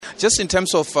Just in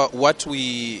terms of what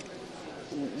we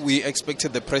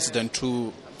expected the president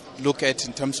to look at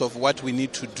in terms of what we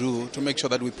need to do to make sure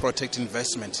that we protect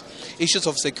investment. Issues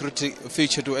of security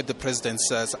featured at the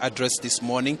president's address this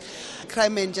morning.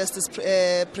 Crime and justice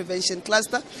prevention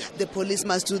cluster. The police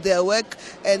must do their work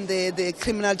and the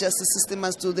criminal justice system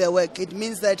must do their work. It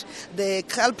means that the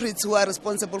culprits who are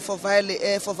responsible for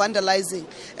vandalizing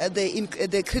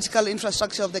the critical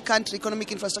infrastructure of the country,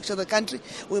 economic infrastructure of the country,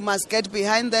 we must get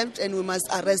behind them and we must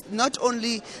arrest not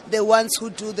only the ones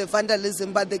who do the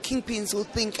vandalism but the kingpins who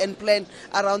think and plan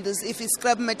around this. If it's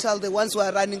scrap metal, the ones who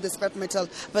are running the scrap metal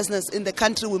business in the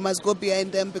country, we must go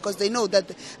behind them because they know that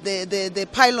the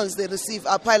pylons they receive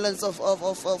are pylons of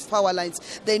power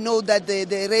lines. They know that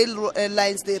the rail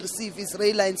lines they receive is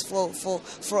rail lines for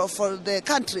the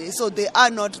country. So they are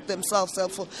not themselves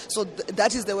helpful. So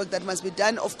that is the work that must be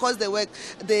done. Of course,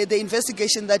 the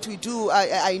investigation that we do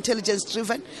are intelligence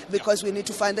driven because we need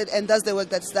to find it, and that's the work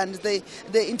that's done.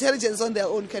 The intelligence on their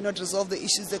own cannot resolve the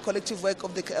issues. The collective work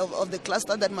of the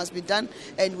cluster that must be done,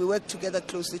 and we work together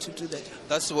closely to do that.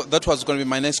 That was going to be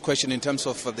my next question in terms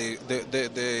of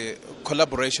the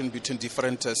collaboration between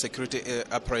different security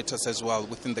apparatus as well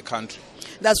within the country.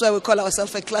 That's why we call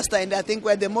ourselves a cluster, and I think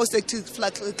we're the most active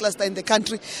cluster in the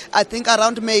country. I think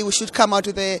around May we should come out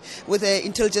with a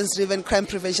intelligence-driven crime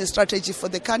prevention strategy for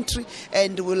the country,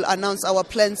 and we'll announce our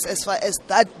plans as far as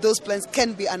that. Those plans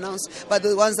can be announced, but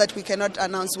the ones that we cannot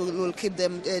announce, we'll keep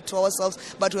them to ourselves.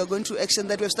 But we're going to action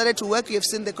that we've started to work. You have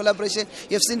seen the collaboration.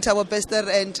 You have seen Thabo Bester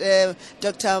and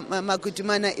Dr.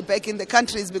 Magudumana back in the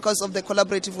countries because of the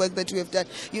collaborative work that we have done.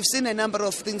 You've seen a number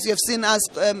of things. You have seen us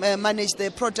manage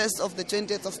the protest of the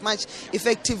 20th of March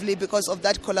effectively because of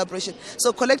that collaboration.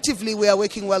 So collectively we are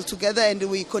working well together, and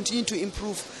we continue to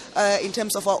improve in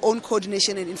terms of our own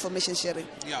coordination and information sharing.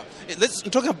 Yeah. Let's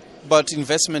talk about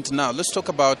investment now. Let's talk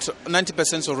about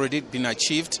 90% already been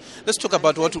achieved. Let's talk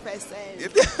about what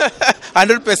 100%.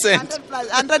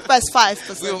 100 plus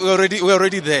 5%. We're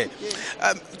already there.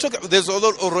 Yeah. There's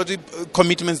already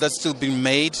commitments that's still been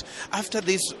made. After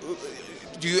this,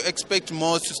 do you expect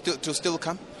more to still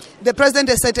come? The president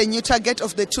has set a new target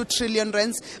of the 2 trillion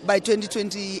rands by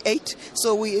 2028.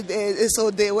 So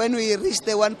when we reach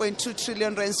the 1.2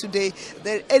 trillion rands today,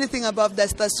 anything above that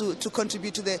starts to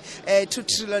contribute to the 2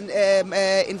 trillion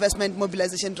investment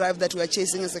mobilization drive that we are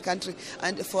chasing as a country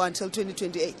and for until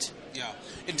 2028. Yeah.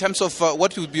 In terms of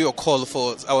what would be your call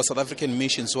for our South African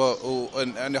missions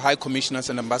and high commissioners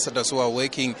and ambassadors who are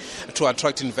working to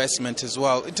attract investment as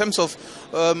well? In terms of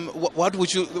what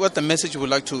the message you would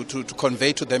like to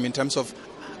convey to them in terms of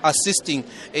assisting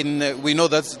in, we know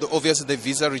that obviously the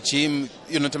visa regime,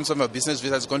 in terms of our business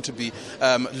visa is going to be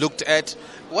looked at.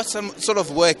 What's some sort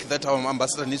of work that our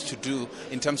ambassador needs to do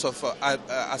in terms of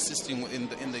assisting in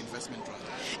the investment drive?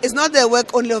 It's not the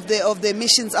work only of the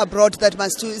missions abroad that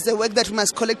must do. It's the work that we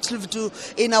must collectively do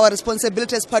in our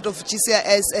responsibility as part of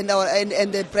GCIS and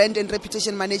the brand and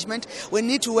reputation management. We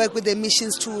need to work with the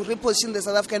missions to reposition the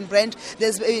South African brand.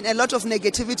 There's been a lot of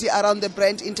negativity around the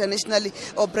brand internationally,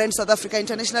 or brand South Africa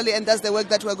internationally, and that's the work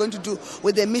that we're going to do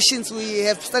with the missions. We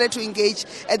have started to engage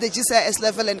at the GCIS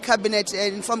level and cabinet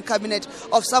and inform cabinet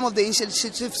of some of the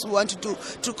initiatives we want to do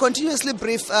to continuously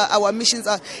brief our missions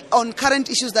on current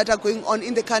issues that are going on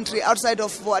in the country outside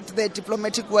of what the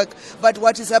diplomatic work, but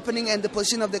what is happening and the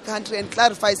position of the country, and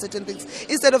clarify certain things.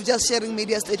 Instead of just sharing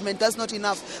media statement, that's not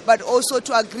enough, but also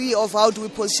to agree of how do we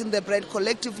position the brand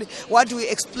collectively, what do we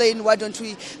explain, what don't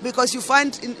we, because you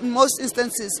find in most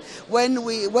instances when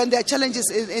there are challenges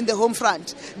in the home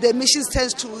front, the missions tend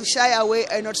to shy away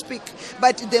and not speak,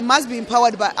 but they must be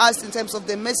empowered by us in terms of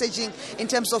the messaging, in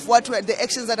terms of the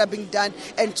actions that are being done,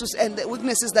 and the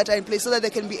weaknesses that are in place, so that they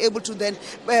can be able to then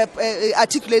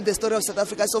articulate the story of South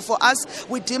Africa. So for us,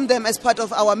 we deem them as part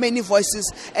of our many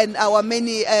voices and our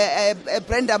many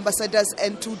brand ambassadors,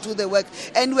 and to do the work.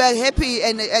 And we are happy,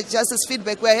 and just as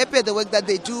feedback, we are happy at the work that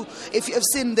they do. If you have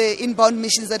seen the inbound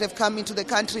missions that have come into the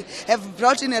country, have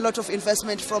brought in a lot of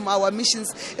investment from our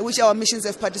missions, which our missions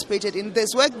have participated in.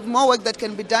 There's more work that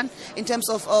can be done in terms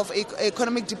of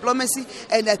economic diplomacy,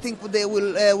 and I think there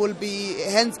will be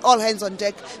all hands on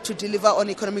deck to deliver on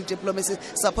economic diplomacy,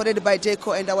 supported by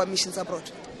DECO and our missions abroad.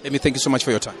 Amy, thank you so much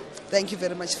for your time. Thank you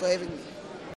very much for having me.